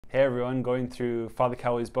Hey everyone, going through Father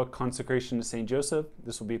Calloway's book, Consecration to St. Joseph.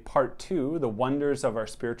 This will be part 2, the wonders of our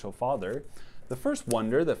spiritual father. The first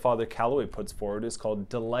wonder that Father Calloway puts forward is called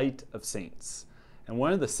Delight of Saints. And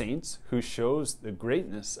one of the saints who shows the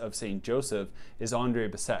greatness of St. Joseph is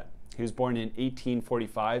André Bessette. He was born in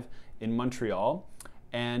 1845 in Montreal,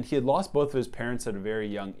 and he had lost both of his parents at a very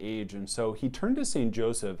young age, and so he turned to St.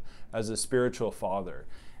 Joseph as a spiritual father.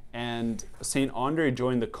 And St. Andre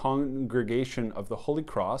joined the Congregation of the Holy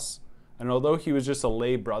Cross, and although he was just a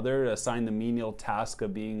lay brother assigned the menial task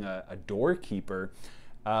of being a doorkeeper,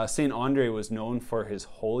 St. Andre was known for his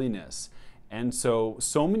holiness. And so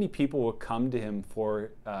many people would come to him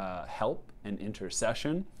for help and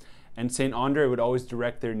intercession, and St. Andre would always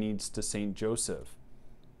direct their needs to St. Joseph.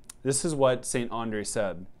 This is what St. Andre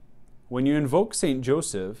said: "When you invoke St.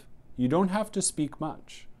 Joseph, you don't have to speak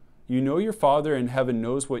much. You know your Father in heaven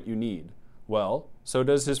knows what you need. Well, so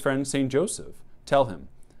does his friend St. Joseph. Tell him,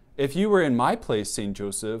 if you were in my place, St.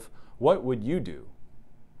 Joseph, what would you do?"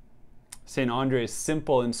 St. Andre's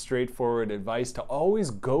simple and straightforward advice to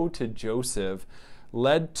always go to Joseph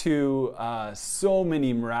led to so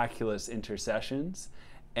many miraculous intercessions,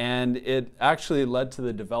 and it actually led to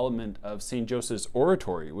the development of St. Joseph's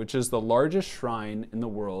Oratory, which is the largest shrine in the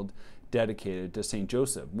world dedicated to St.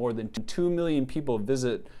 Joseph. More than 2 million people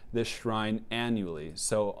visit this shrine annually.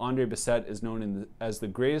 So André Bessette is known as the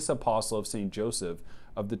greatest apostle of St. Joseph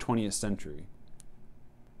of the 20th century.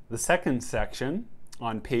 The second section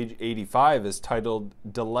on page 85 is titled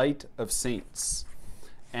Delight of Saints.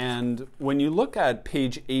 And when you look at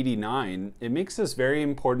page 89, it makes this very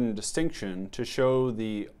important distinction to show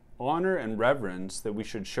the honor and reverence that we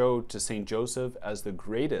should show to St. Joseph as the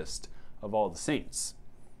greatest of all the saints.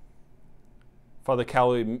 Father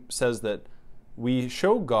Calloway says that we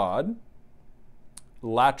show God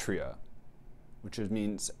latria, which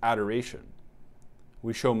means adoration.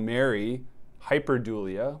 We show Mary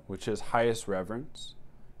hyperdulia, which is highest reverence.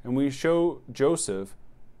 And we show Joseph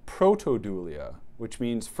protodulia, which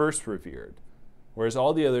means first revered, whereas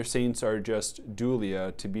all the other saints are just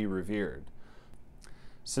dulia, to be revered.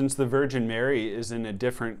 Since the Virgin Mary is in a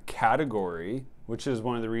different category, which is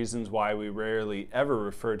one of the reasons why we rarely ever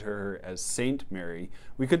refer to her as Saint Mary,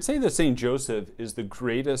 we could say that Saint Joseph is the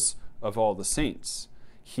greatest of all the saints.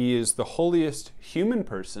 He is the holiest human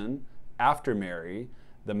person after Mary,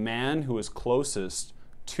 the man who was closest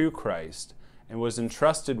to Christ and was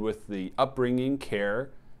entrusted with the upbringing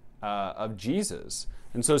care of Jesus.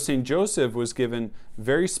 And so St. Joseph was given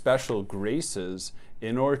very special graces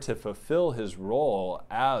in order to fulfill his role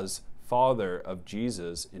as father of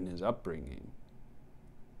Jesus in his upbringing.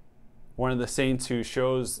 One of the saints who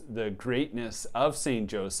shows the greatness of St.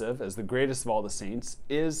 Joseph as the greatest of all the saints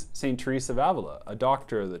is St. Teresa of Avila, a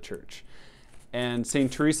doctor of the church. And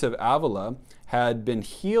St. Teresa of Avila had been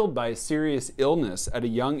healed by a serious illness at a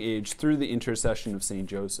young age through the intercession of St.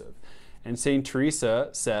 Joseph. And St. Teresa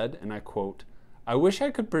said, and I quote, "I wish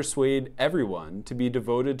I could persuade everyone to be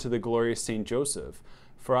devoted to the glorious St. Joseph,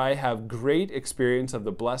 for I have great experience of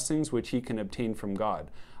the blessings which he can obtain from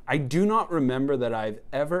God. I do not remember that I've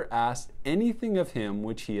ever asked anything of him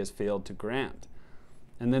which he has failed to grant."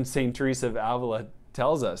 And then St. Teresa of Avila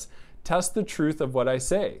tells us, "Test the truth of what I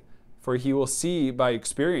say, for he will see by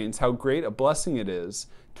experience how great a blessing it is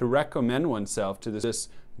to recommend oneself to this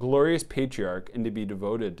glorious patriarch and to be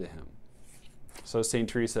devoted to him." So St.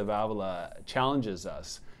 Teresa of Avila challenges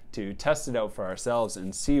us to test it out for ourselves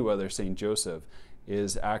and see whether St. Joseph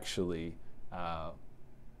is actually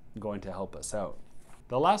going to help us out.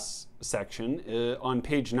 The last section on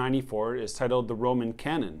page 94 is titled The Roman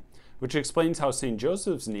Canon, which explains how St.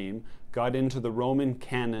 Joseph's name got into the Roman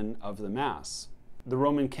canon of the Mass. The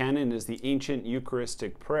Roman canon is the ancient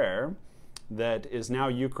Eucharistic prayer that is now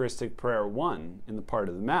Eucharistic Prayer 1 in the part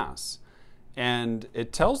of the Mass. And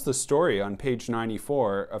it tells the story on page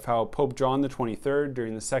 94 of how Pope John XXIII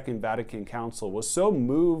during the Second Vatican Council was so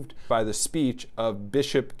moved by the speech of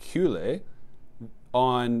Bishop Cuele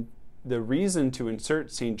on the reason to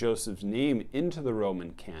insert St. Joseph's name into the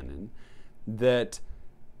Roman canon that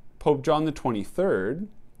Pope John XXIII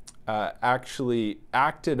actually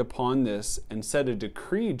acted upon this and set a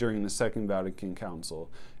decree during the Second Vatican Council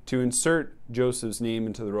to insert Joseph's name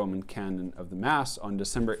into the Roman canon of the Mass on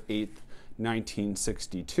December 8th,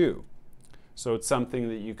 1962. So it's something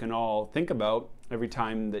that you can all think about every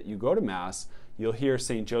time that you go to Mass. You'll hear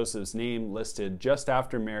St. Joseph's name listed just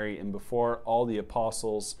after Mary and before all the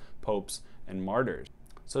apostles, popes, and martyrs.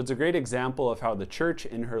 So it's a great example of how the Church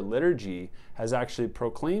in her liturgy has actually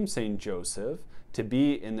proclaimed St. Joseph to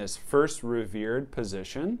be in this first revered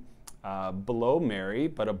position below Mary,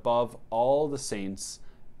 but above all the saints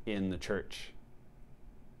in the Church.